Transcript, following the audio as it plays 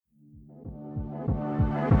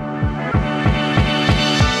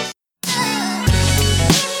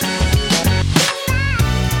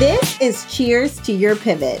is Cheers to Your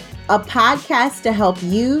Pivot, a podcast to help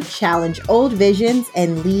you challenge old visions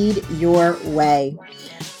and lead your way.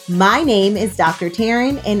 My name is Dr.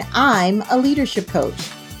 Taryn, and I'm a leadership coach.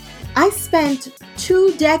 I spent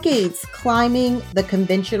 2 decades climbing the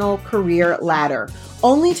conventional career ladder,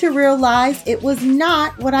 only to realize it was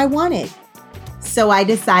not what I wanted. So I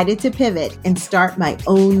decided to pivot and start my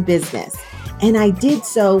own business. And I did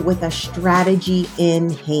so with a strategy in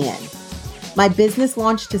hand. My business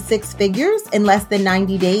launched to 6 figures in less than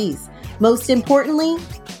 90 days. Most importantly,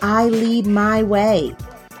 I lead my way.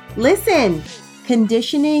 Listen,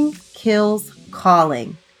 conditioning kills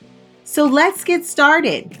calling. So let's get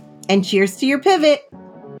started, and cheers to your pivot.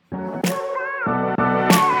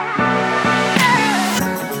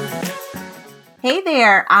 Hey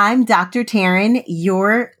there, I'm Dr. Taryn,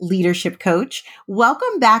 your leadership coach.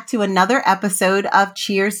 Welcome back to another episode of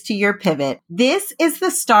Cheers to Your Pivot. This is the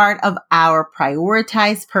start of our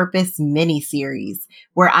Prioritize Purpose mini-series,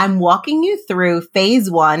 where I'm walking you through phase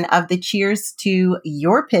 1 of the Cheers to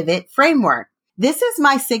Your Pivot framework. This is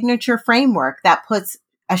my signature framework that puts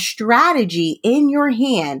a strategy in your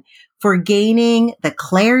hand for gaining the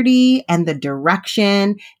clarity and the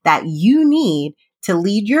direction that you need to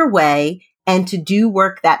lead your way and to do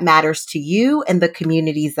work that matters to you and the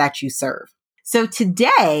communities that you serve. So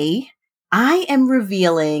today, I am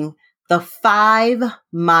revealing the 5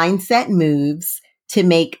 mindset moves to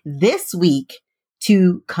make this week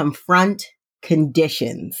to confront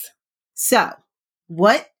conditions. So,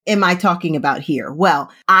 what am I talking about here?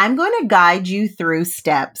 Well, I'm going to guide you through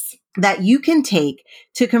steps that you can take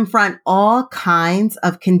to confront all kinds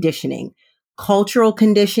of conditioning, cultural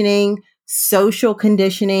conditioning, social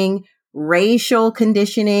conditioning, racial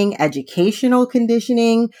conditioning, educational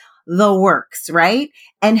conditioning, the works, right?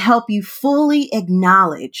 And help you fully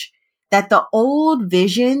acknowledge that the old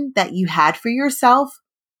vision that you had for yourself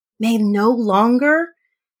may no longer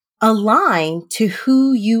align to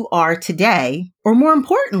who you are today. Or more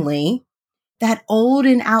importantly, that old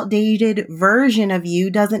and outdated version of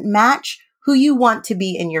you doesn't match who you want to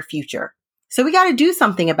be in your future. So we got to do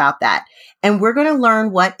something about that. And we're going to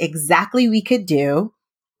learn what exactly we could do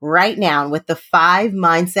right now with the 5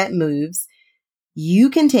 mindset moves you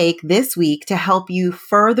can take this week to help you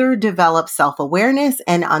further develop self-awareness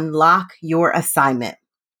and unlock your assignment.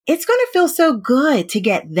 It's going to feel so good to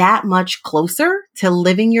get that much closer to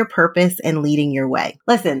living your purpose and leading your way.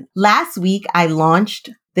 Listen, last week I launched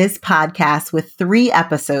this podcast with 3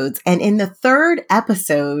 episodes, and in the 3rd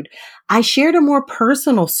episode, I shared a more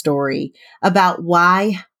personal story about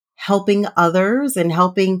why helping others and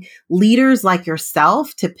helping leaders like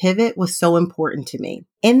yourself to pivot was so important to me.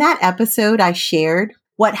 In that episode, I shared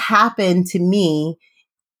what happened to me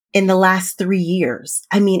in the last 3 years.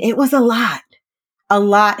 I mean, it was a lot. A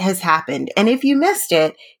lot has happened. And if you missed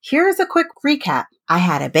it, here's a quick recap. I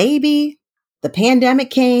had a baby. The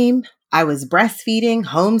pandemic came. I was breastfeeding,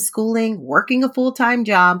 homeschooling, working a full-time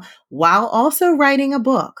job while also writing a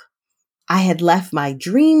book. I had left my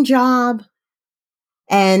dream job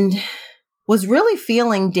and was really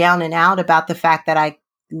feeling down and out about the fact that I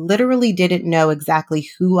literally didn't know exactly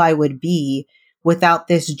who I would be without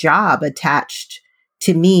this job attached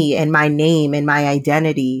to me and my name and my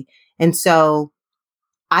identity. And so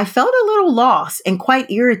I felt a little lost and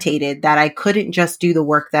quite irritated that I couldn't just do the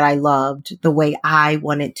work that I loved the way I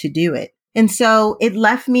wanted to do it. And so it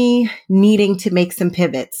left me needing to make some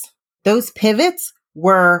pivots. Those pivots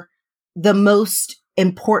were the most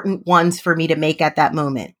important ones for me to make at that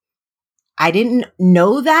moment. I didn't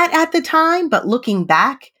know that at the time, but looking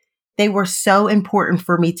back, they were so important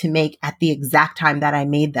for me to make at the exact time that I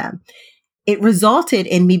made them. It resulted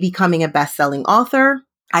in me becoming a best-selling author.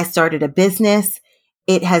 I started a business.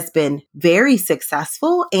 It has been very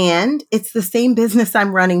successful, and it's the same business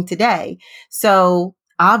I'm running today. So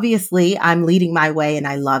obviously, I'm leading my way and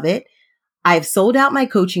I love it. I've sold out my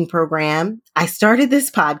coaching program. I started this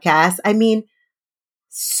podcast. I mean,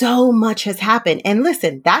 so much has happened. And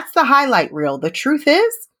listen, that's the highlight reel. The truth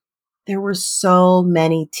is, there were so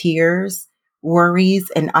many tears,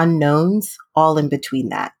 worries, and unknowns all in between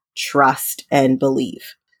that. Trust and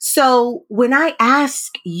believe. So when I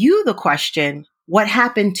ask you the question, what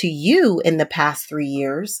happened to you in the past 3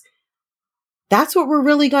 years? That's what we're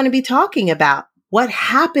really going to be talking about. What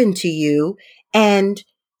happened to you? And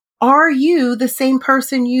are you the same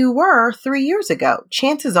person you were 3 years ago?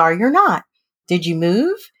 Chances are you're not. Did you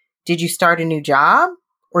move? Did you start a new job?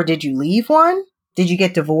 Or did you leave one? Did you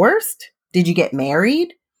get divorced? Did you get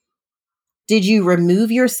married? Did you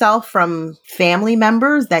remove yourself from family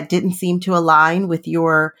members that didn't seem to align with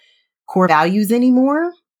your core values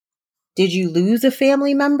anymore? Did you lose a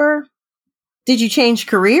family member? Did you change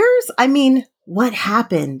careers? I mean, what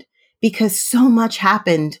happened? Because so much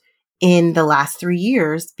happened in the last 3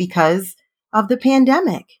 years because of the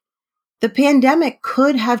pandemic. The pandemic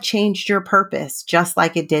could have changed your purpose just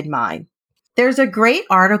like it did mine. There's a great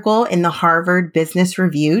article in the Harvard Business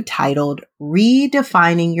Review titled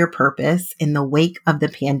Redefining Your Purpose in the Wake of the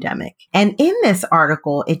Pandemic. And in this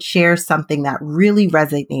article, it shares something that really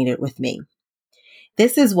resonated with me.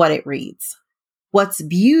 This is what it reads. What's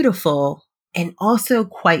beautiful and also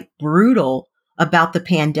quite brutal about the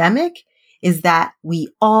pandemic is that we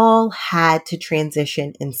all had to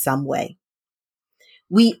transition in some way.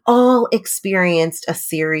 We all experienced a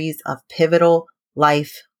series of pivotal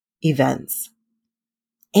life events.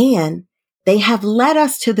 And they have led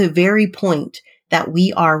us to the very point that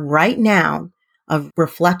we are right now of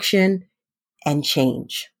reflection and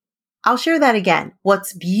change. I'll share that again.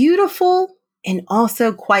 What's beautiful and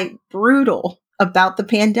also quite brutal about the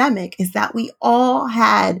pandemic is that we all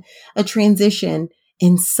had a transition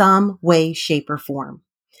in some way, shape, or form.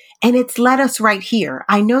 And it's led us right here.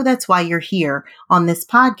 I know that's why you're here on this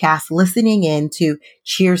podcast, listening in to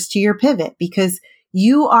Cheers to Your Pivot, because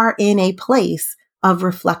you are in a place of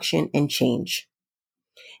reflection and change.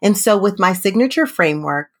 And so with my signature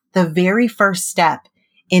framework, the very first step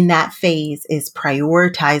in that phase is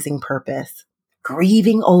prioritizing purpose,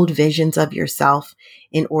 grieving old visions of yourself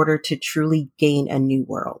in order to truly gain a new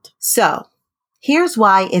world. So here's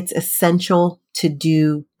why it's essential to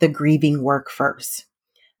do the grieving work first.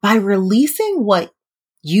 By releasing what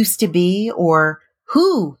used to be or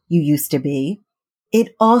who you used to be,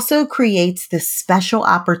 it also creates this special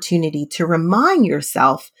opportunity to remind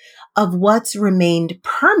yourself of what's remained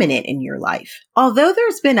permanent in your life. Although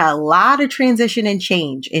there's been a lot of transition and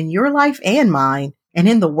change in your life and mine and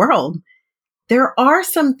in the world, there are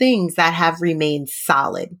some things that have remained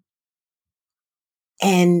solid.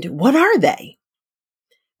 And what are they?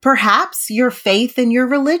 Perhaps your faith and your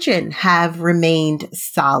religion have remained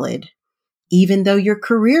solid, even though your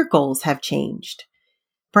career goals have changed.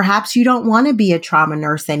 Perhaps you don't want to be a trauma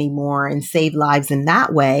nurse anymore and save lives in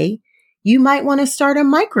that way. You might want to start a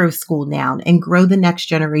micro school now and grow the next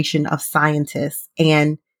generation of scientists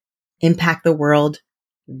and impact the world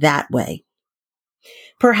that way.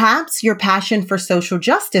 Perhaps your passion for social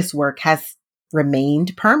justice work has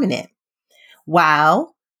remained permanent,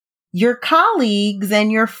 while your colleagues and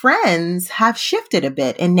your friends have shifted a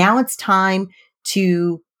bit, and now it's time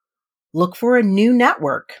to look for a new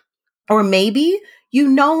network. Or maybe you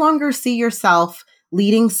no longer see yourself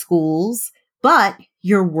leading schools, but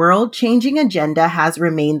your world-changing agenda has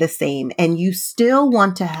remained the same, and you still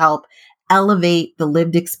want to help elevate the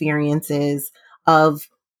lived experiences of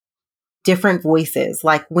different voices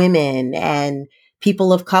like women and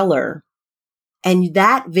people of color. And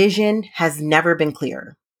that vision has never been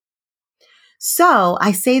clearer. So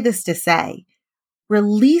I say this to say,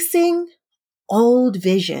 releasing old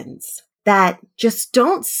visions that just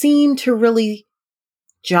don't seem to really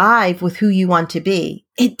jive with who you want to be,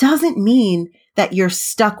 it doesn't mean that you're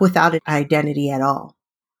stuck without an identity at all.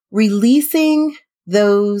 Releasing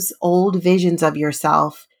those old visions of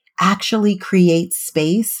yourself actually creates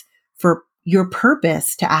space for your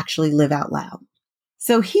purpose to actually live out loud.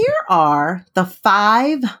 So here are the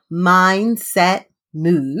 5 mindset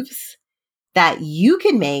moves that you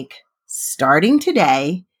can make starting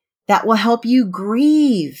today that will help you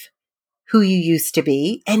grieve who you used to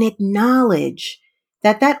be and acknowledge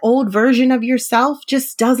that that old version of yourself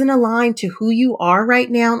just doesn't align to who you are right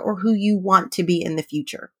now or who you want to be in the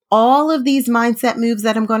future. All of these mindset moves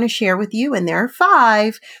that I'm going to share with you, and there are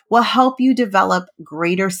 5, will help you develop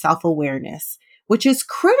greater self-awareness, which is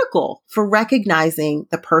critical for recognizing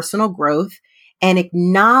the personal growth and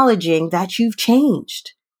acknowledging that you've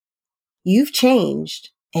changed. You've changed,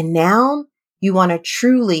 and now you want to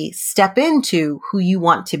truly step into who you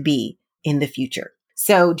want to be in the future.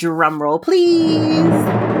 So drum roll, please.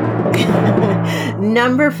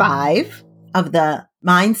 Number 5 of the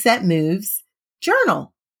mindset moves,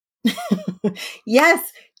 journal.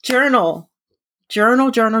 Yes, journal.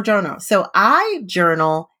 Journal. So I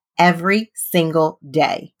journal every single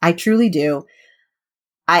day. I truly do.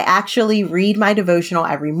 I actually read my devotional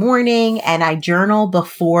every morning, and I journal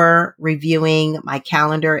before reviewing my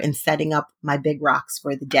calendar and setting up my big rocks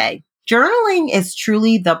for the day. Journaling is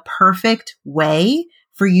truly the perfect way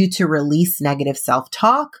for you to release negative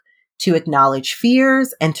self-talk, to acknowledge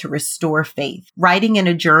fears, and to restore faith. Writing in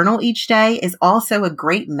a journal each day is also a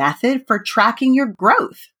great method for tracking your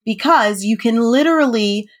growth, because you can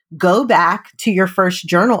literally go back to your first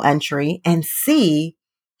journal entry and see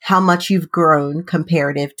how much you've grown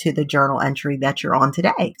comparative to the journal entry that you're on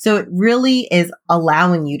today. So it really is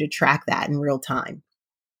allowing you to track that in real time.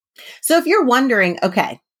 So if you're wondering,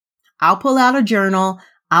 okay, I'll pull out a journal,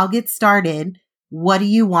 I'll get started. What do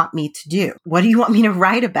you want me to do? What do you want me to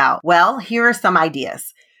write about? Well, here are some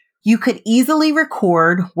ideas. You could easily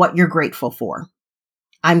record what you're grateful for.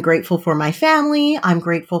 I'm grateful for my family. I'm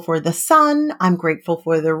grateful for the sun. I'm grateful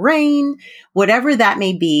for the rain. Whatever that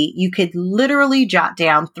may be, you could literally jot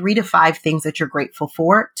down 3 to 5 things that you're grateful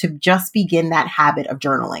for to just begin that habit of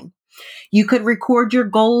journaling. You could record your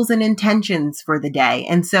goals and intentions for the day.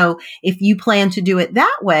 And so if you plan to do it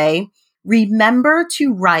that way, remember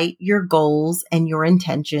to write your goals and your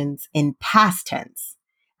intentions in past tense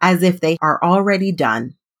as if they are already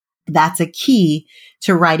done. That's a key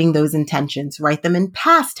to writing those intentions. Write them in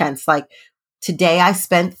past tense. Like today I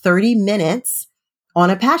spent 30 minutes on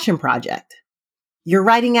a passion project. You're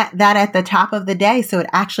writing that at the top of the day, so it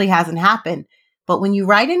actually hasn't happened. But when you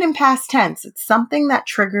write it in past tense, it's something that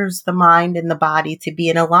triggers the mind and the body to be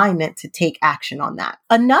in alignment to take action on that.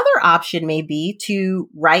 Another option may be to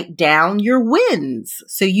write down your wins.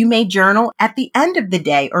 So you may journal at the end of the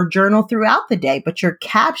day or journal throughout the day, but you're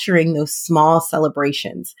capturing those small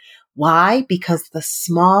celebrations. Why? Because the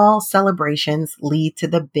small celebrations lead to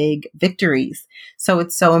the big victories. So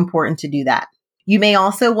it's so important to do that. You may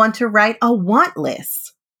also want to write a want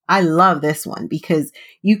list. I love this one because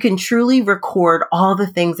you can truly record all the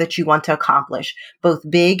things that you want to accomplish, both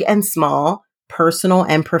big and small, personal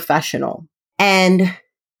and professional. And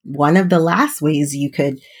one of the last ways you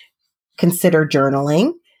could consider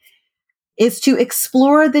journaling is to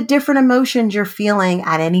explore the different emotions you're feeling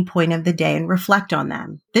at any point of the day and reflect on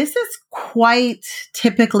them. This is quite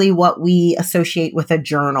typically what we associate with a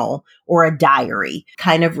journal or a diary,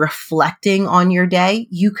 kind of reflecting on your day.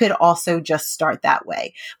 You could also just start that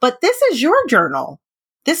way. But this is your journal.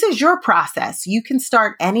 This is your process. You can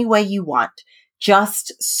start any way you want.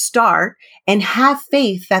 Just start and have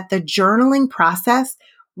faith that the journaling process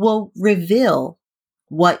will reveal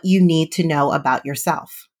what you need to know about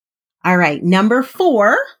yourself. All right. Number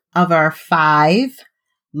 4 of our 5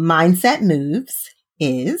 mindset moves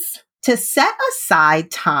is to set aside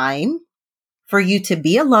time for you to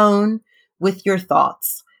be alone with your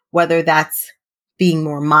thoughts, whether that's being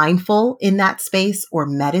more mindful in that space or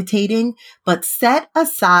meditating, but set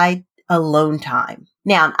aside alone time.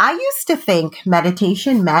 Now, I used to think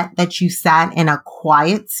meditation meant that you sat in a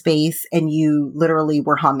quiet space and you literally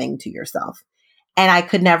were humming to yourself. And I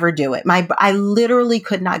could never do it. I literally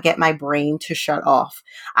could not get my brain to shut off.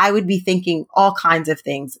 I would be thinking all kinds of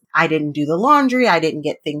things. I didn't do the laundry. I didn't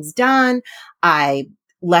get things done. I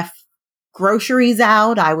left groceries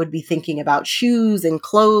out. I would be thinking about shoes and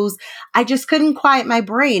clothes. I just couldn't quiet my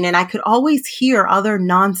brain. And I could always hear other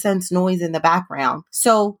nonsense noise in the background.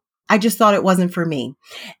 So I just thought it wasn't for me.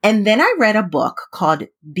 And then I read a book called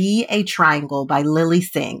Be a Triangle by Lily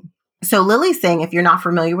Singh. So Lily Singh, if you're not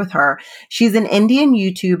familiar with her, she's an Indian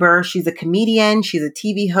YouTuber. She's a comedian. She's a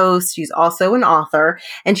TV host. She's also an author,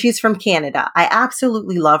 and she's from Canada. I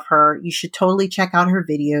absolutely love her. You should totally check out her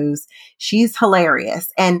videos. She's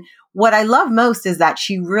hilarious. And what I love most is that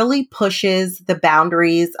she really pushes the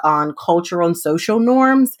boundaries on cultural and social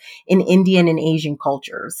norms in Indian and Asian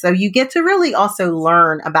cultures. So you get to really also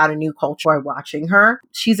learn about a new culture by watching her.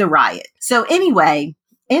 She's a riot. So anyway,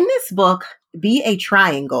 in this book, Be a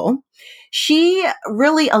Triangle, she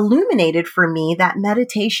really illuminated for me that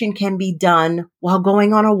meditation can be done while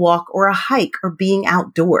going on a walk or a hike or being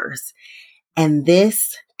outdoors. And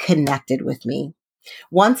this connected with me.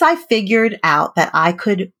 Once I figured out that I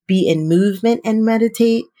could be in movement and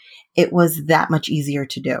meditate, it was that much easier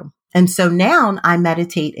to do. And so now I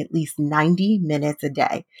meditate at least 90 minutes a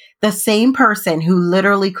day. The same person who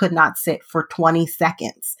literally could not sit for 20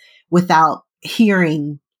 seconds without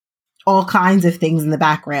hearing all kinds of things in the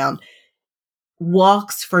background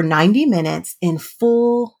walks for 90 minutes in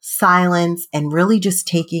full silence and really just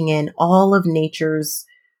taking in all of nature's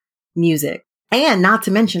music. And not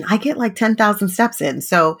to mention, I get like 10,000 steps in.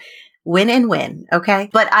 So win and win. Okay.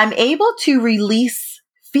 But I'm able to release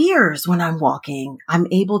fears when I'm walking. I'm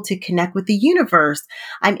able to connect with the universe.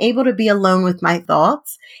 I'm able to be alone with my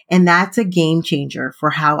thoughts. And that's a game changer for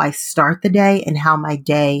how I start the day and how my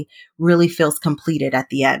day really feels completed at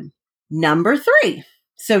the end. Number 3.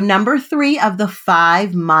 So number 3 of the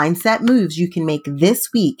 5 mindset moves you can make this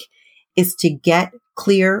week is to get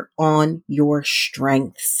clear on your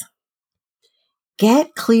strengths.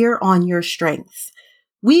 Get clear on your strengths.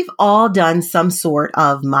 We've all done some sort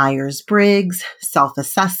of Myers-Briggs,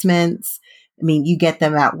 self-assessments, I mean, you get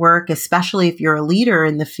them at work, especially if you're a leader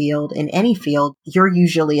in the field, in any field, you're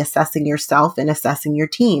usually assessing yourself and assessing your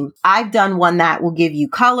team. I've done one that will give you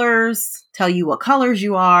colors, tell you what colors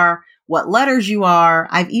you are, what letters you are.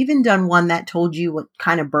 I've even done one that told you what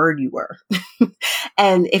kind of bird you were.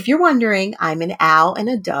 And if you're wondering, I'm an owl and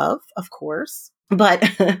a dove, of course. But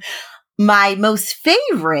my most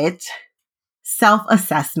favorite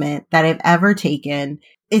self-assessment that I've ever taken,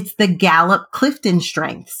 it's the Gallup Clifton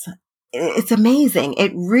Strengths. It's amazing.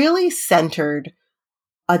 It really centered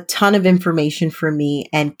a ton of information for me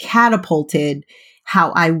and catapulted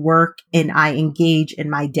how I work and I engage in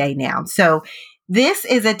my day now. So this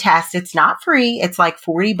is a test. It's not free. It's like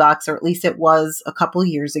 $40, or at least it was a couple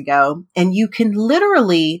years ago. And you can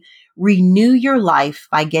literally renew your life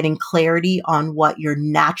by getting clarity on what you're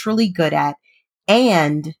naturally good at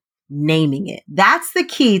and naming it. That's the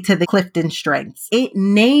key to the Clifton Strengths. It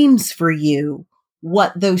names for you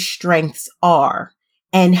what those strengths are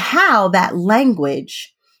and how that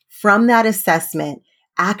language from that assessment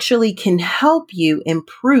actually can help you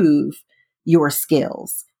improve your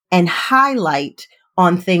skills and highlight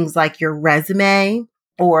on things like your resume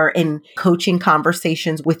or in coaching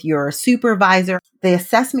conversations with your supervisor. The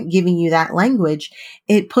assessment giving you that language,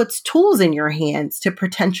 it puts tools in your hands to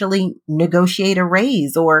potentially negotiate a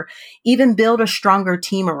raise or even build a stronger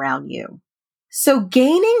team around you. So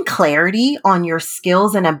gaining clarity on your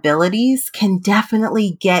skills and abilities can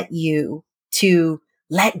definitely get you to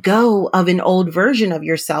let go of an old version of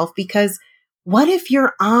yourself, because what if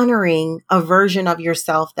you're honoring a version of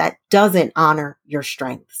yourself that doesn't honor your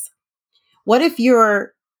strengths? What if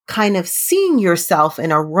you're kind of seeing yourself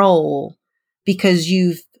in a role because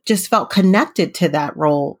you've just felt connected to that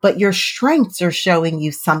role, but your strengths are showing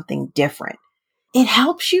you something different? It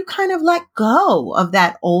helps you kind of let go of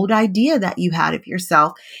that old idea that you had of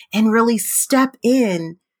yourself and really step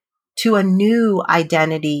in to a new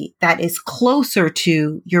identity that is closer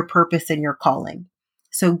to your purpose and your calling.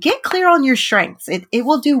 So get clear on your strengths. It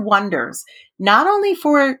will do wonders, not only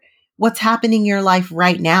for what's happening in your life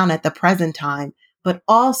right now and at the present time, but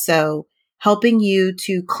also helping you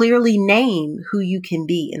to clearly name who you can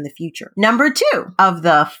be in the future. Number 2 of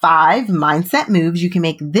the 5 mindset moves you can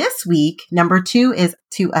make this week, number 2 is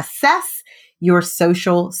to assess your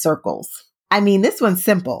social circles. I mean, this one's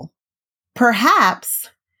simple. Perhaps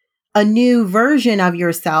a new version of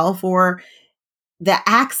yourself or the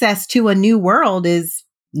access to a new world is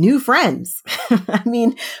new friends. I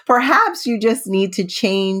mean, perhaps you just need to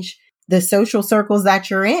change the social circles that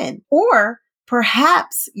you're in, or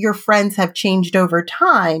perhaps your friends have changed over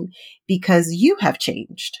time because you have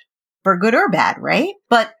changed, for good or bad, right?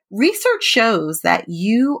 But research shows that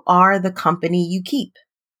you are the company you keep.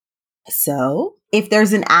 So if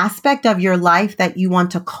there's an aspect of your life that you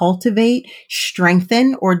want to cultivate,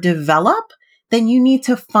 strengthen, or develop, then you need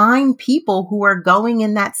to find people who are going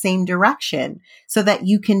in that same direction so that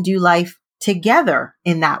you can do life together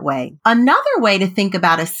in that way. Another way to think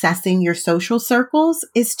about assessing your social circles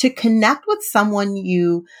is to connect with someone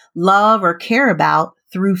you love or care about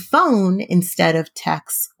through phone instead of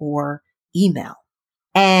text or email.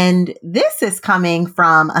 And this is coming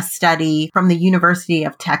from a study from the University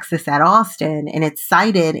of Texas at Austin, and it's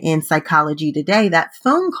cited in Psychology Today that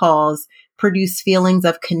phone calls produce feelings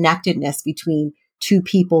of connectedness between two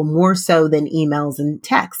people more so than emails and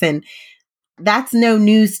texts. And that's no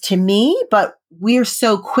news to me, but we're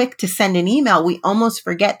so quick to send an email, we almost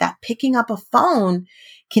forget that picking up a phone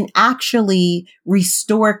can actually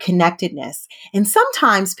restore connectedness. And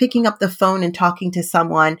sometimes picking up the phone and talking to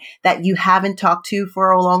someone that you haven't talked to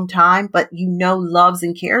for a long time, but you know loves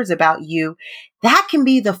and cares about you, that can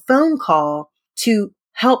be the phone call to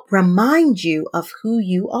help remind you of who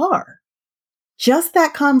you are. Just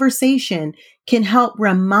that conversation can help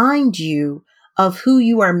remind you of who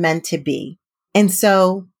you are meant to be. And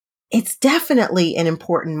so it's definitely an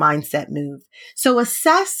important mindset move. So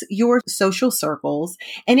assess your social circles.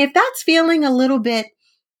 And if that's feeling a little bit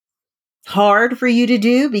hard for you to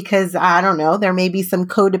do because, I don't know, there may be some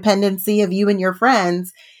codependency of you and your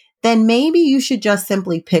friends, then maybe you should just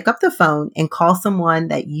simply pick up the phone and call someone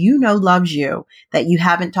that you know loves you, that you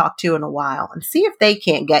haven't talked to in a while, and see if they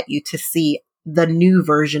can't get you to see the new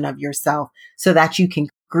version of yourself so that you can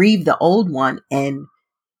grieve the old one and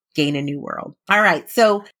gain a new world. All right.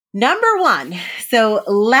 So number 1. So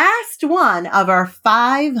last one of our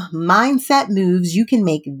 5 mindset moves you can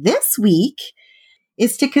make this week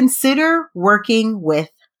is to consider working with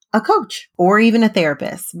a coach or even a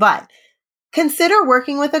therapist, but consider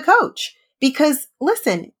working with a coach because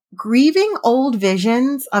listen, grieving old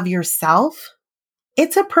visions of yourself,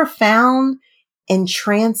 it's a profound and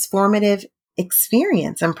transformative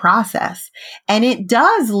experience and process. And it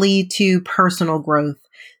does lead to personal growth,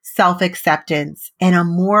 self-acceptance, and a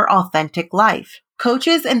more authentic life.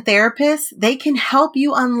 Coaches and therapists, they can help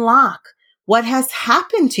you unlock what has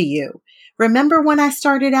happened to you. Remember when I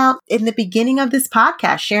started out in the beginning of this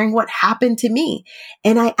podcast sharing what happened to me,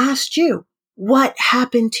 and I asked you, what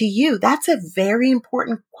happened to you? That's a very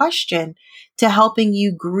important question to helping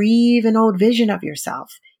you grieve an old vision of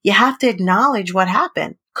yourself. You have to acknowledge what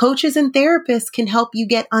happened. Coaches and therapists can help you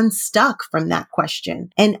get unstuck from that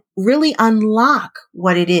question and really unlock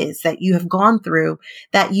what it is that you have gone through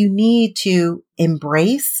that you need to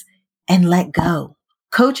embrace and let go.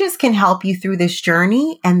 Coaches can help you through this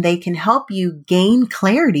journey, and they can help you gain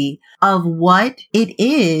clarity of what it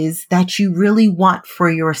is that you really want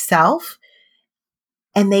for yourself.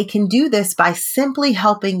 And they can do this by simply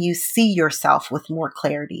helping you see yourself with more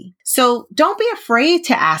clarity. So don't be afraid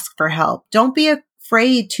to ask for help. Don't be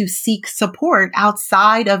afraid to seek support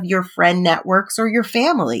outside of your friend networks or your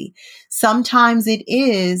family. Sometimes it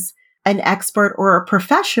is an expert or a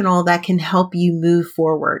professional that can help you move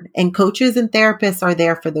forward. And coaches and therapists are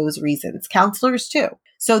there for those reasons. Counselors too.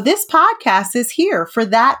 So this podcast is here for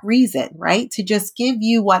that reason, right? To just give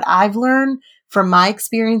you what I've learned from my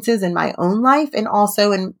experiences in my own life and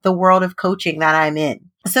also in the world of coaching that I'm in.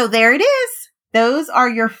 So there it is. Those are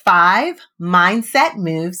your 5 mindset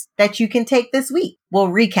moves that you can take this week. We'll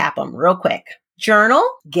recap them real quick. Journal,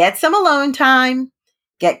 get some alone time,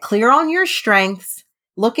 get clear on your strengths,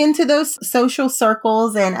 look into those social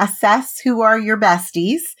circles and assess who are your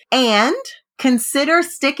besties, and consider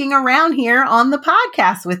sticking around here on the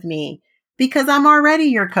podcast with me because I'm already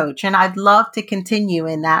your coach and I'd love to continue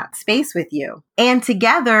in that space with you. And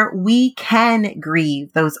together we can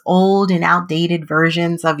grieve those old and outdated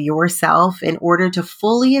versions of yourself in order to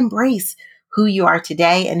fully embrace who you are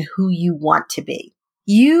today and who you want to be.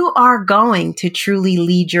 You are going to truly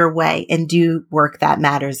lead your way and do work that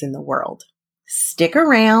matters in the world. Stick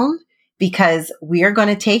around because we are going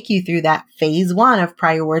to take you through that phase 1 of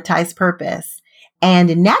prioritize purpose.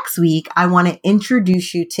 And next week, I want to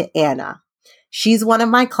introduce you to Anna. She's one of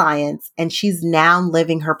my clients and she's now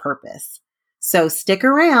living her purpose. So stick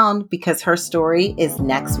around because her story is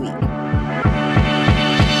next week.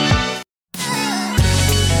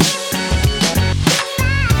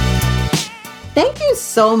 Thank you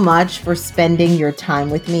so much for spending your time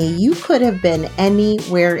with me. You could have been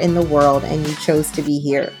anywhere in the world and you chose to be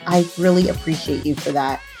here. I really appreciate you for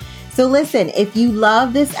that. So listen, if you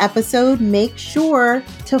love this episode, make sure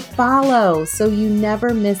to follow so you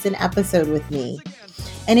never miss an episode with me.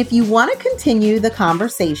 And if you want to continue the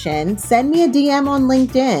conversation, send me a DM on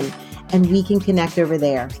LinkedIn and we can connect over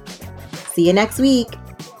there. See you next week.